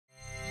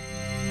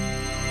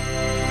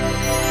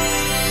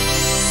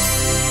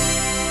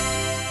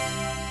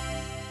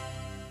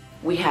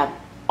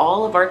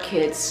all of our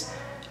kids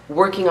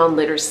working on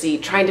literacy,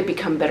 trying to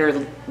become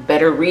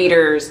better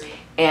readers.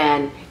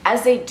 And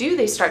as they do,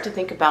 they start to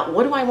think about,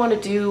 what do I want to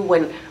do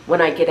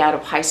when I get out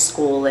of high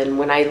school, and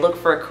when I look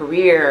for a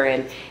career,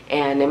 and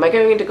am I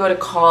going to go to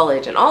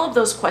college, and all of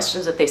those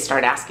questions that they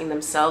start asking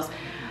themselves.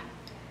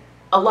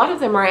 A lot of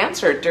them are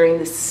answered during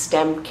this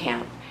STEM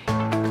camp.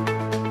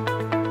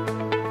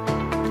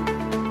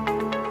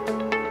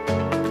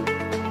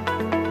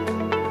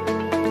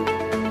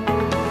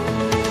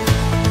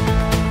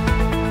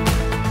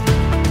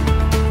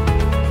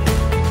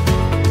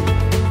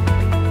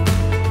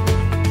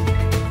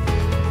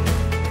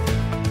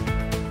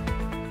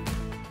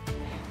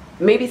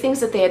 Maybe things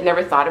that they had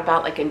never thought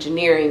about, like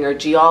engineering or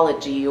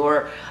geology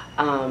or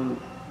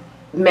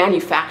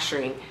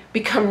manufacturing,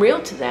 become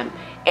real to them,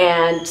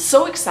 and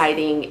so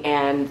exciting,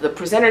 and the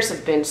presenters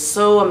have been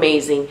so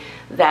amazing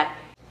that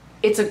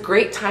it's a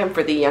great time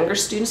for the younger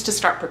students to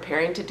start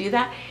preparing to do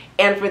that,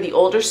 and for the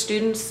older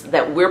students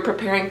that we're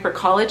preparing for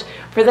college,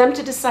 for them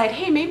to decide,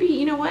 hey, maybe,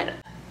 you know what,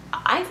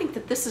 I think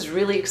that this is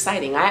really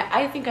exciting.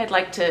 I think I'd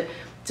like to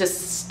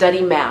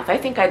study math. I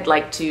think I'd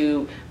like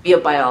to be a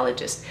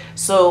biologist.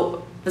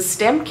 So the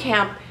STEM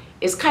camp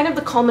is kind of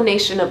the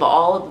culmination of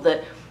all of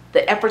the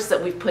efforts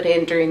that we've put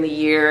in during the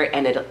year,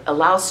 and it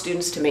allows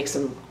students to make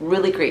some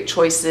really great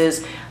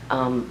choices,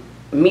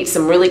 meet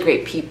some really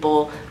great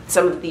people.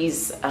 Some of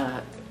these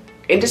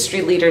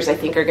industry leaders, I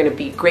think, are going to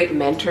be great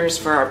mentors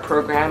for our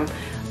program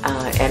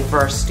and for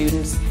our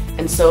students,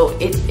 and so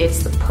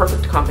it's the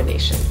perfect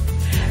combination.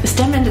 The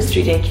STEM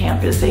Industry Day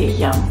Camp is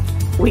a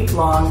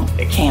week-long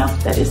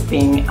camp that is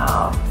being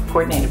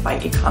coordinated by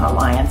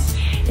EconAlliance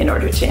in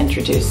order to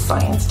introduce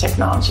science,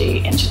 technology,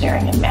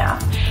 engineering, and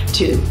math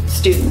to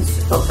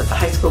students both at the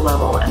high school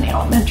level and the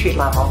elementary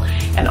level,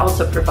 and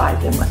also provide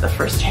them with a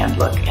first-hand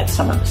look at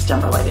some of the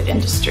STEM-related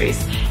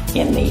industries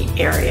in the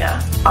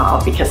area,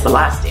 because the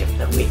last day of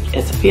the week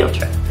is a field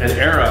trip. At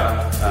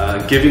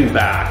ERA, giving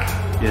back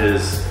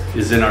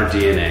is in our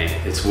DNA.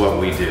 It's what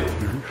we do.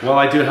 Well,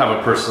 I do have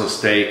a personal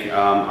stake.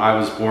 I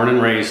was born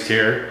and raised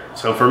here.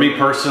 So for me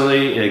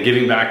personally,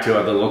 giving back to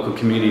the local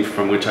community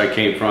from which I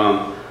came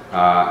from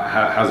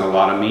has a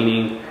lot of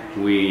meaning.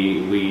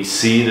 We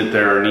see that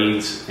there are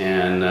needs,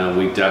 and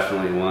we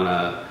definitely want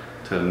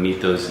to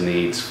meet those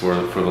needs for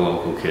the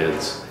local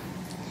kids.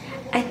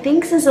 I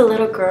think since a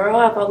little girl,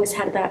 I've always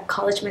had that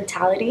college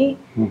mentality.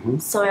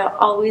 So I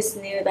always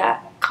knew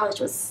that college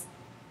was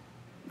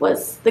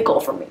the goal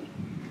for me.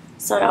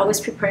 So I always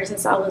prepared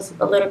since I was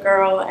a little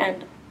girl,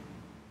 and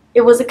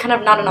it was kind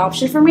of not an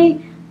option for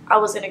me. I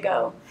was going to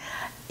go.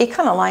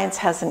 EconAlliance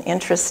has an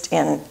interest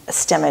in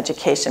STEM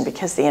education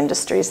because the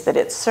industries that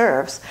it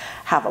serves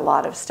have a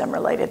lot of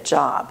STEM-related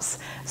jobs.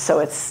 So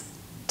it's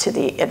to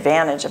the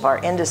advantage of our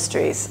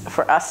industries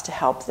for us to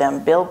help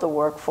them build the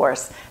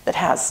workforce that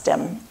has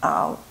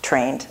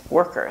STEM-trained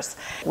workers.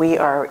 We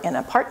are in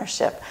a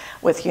partnership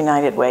with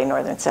United Way,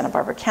 Northern Santa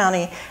Barbara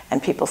County,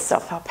 and People's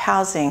Self-Help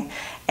Housing,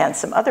 and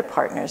some other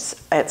partners.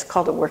 It's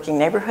called a Working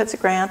Neighborhoods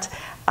Grant,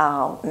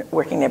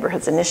 Working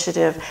Neighborhoods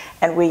Initiative,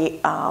 and we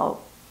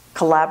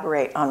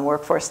collaborate on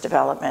workforce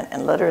development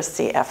and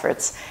literacy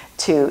efforts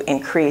to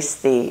increase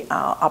the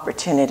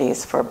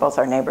opportunities for both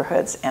our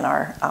neighborhoods and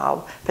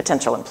our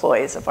potential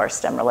employees of our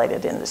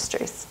STEM-related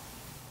industries.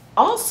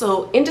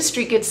 Also,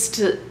 industry gets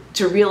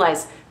to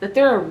realize that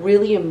there are a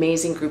really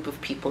amazing group of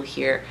people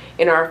here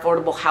in our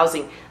affordable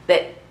housing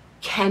that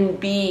can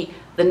be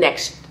the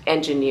next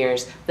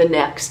engineers, the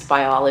next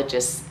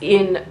biologists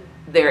in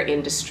their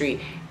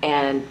industry,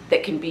 and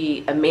that can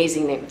be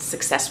amazing and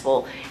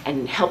successful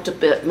and help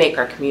to make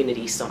our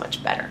community so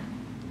much better.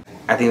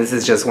 I think this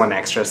is just one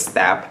extra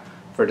step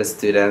for the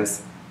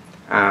students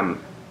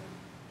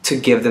to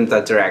give them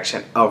the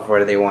direction of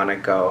where they want to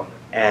go.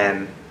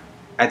 And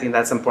I think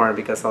that's important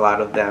because a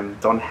lot of them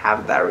don't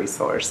have that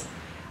resource.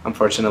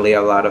 Unfortunately,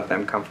 a lot of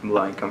them come from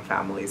low-income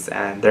families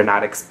and they're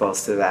not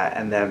exposed to that.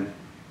 And then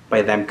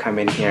by them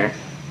coming here,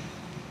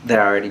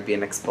 they're already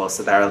being exposed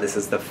to that, or this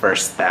is the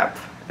first step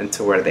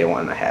into where they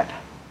want to head.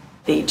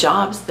 The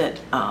jobs that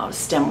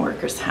STEM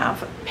workers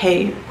have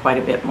pay quite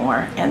a bit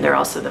more, and they're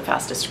also the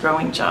fastest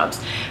growing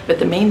jobs. But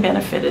the main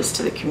benefit is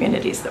to the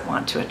communities that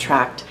want to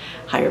attract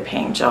higher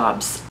paying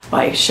jobs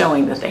by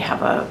showing that they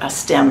have a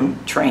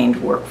STEM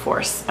trained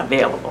workforce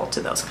available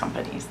to those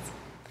companies.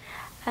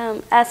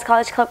 As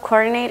College Club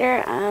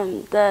Coordinator,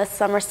 the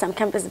summer STEM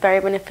camp is very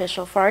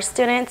beneficial for our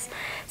students,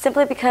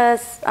 simply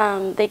because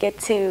they get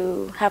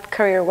to have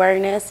career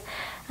awareness.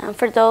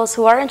 For those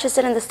who are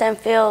interested in the STEM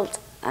field,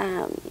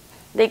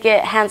 they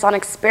get hands-on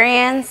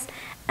experience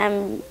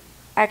and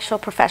actual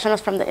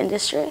professionals from the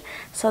industry.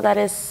 So that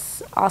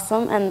is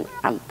awesome, and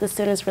the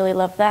students really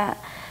love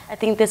that. I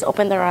think this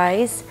opened their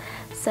eyes.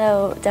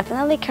 So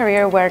definitely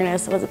career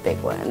awareness was a big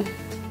one.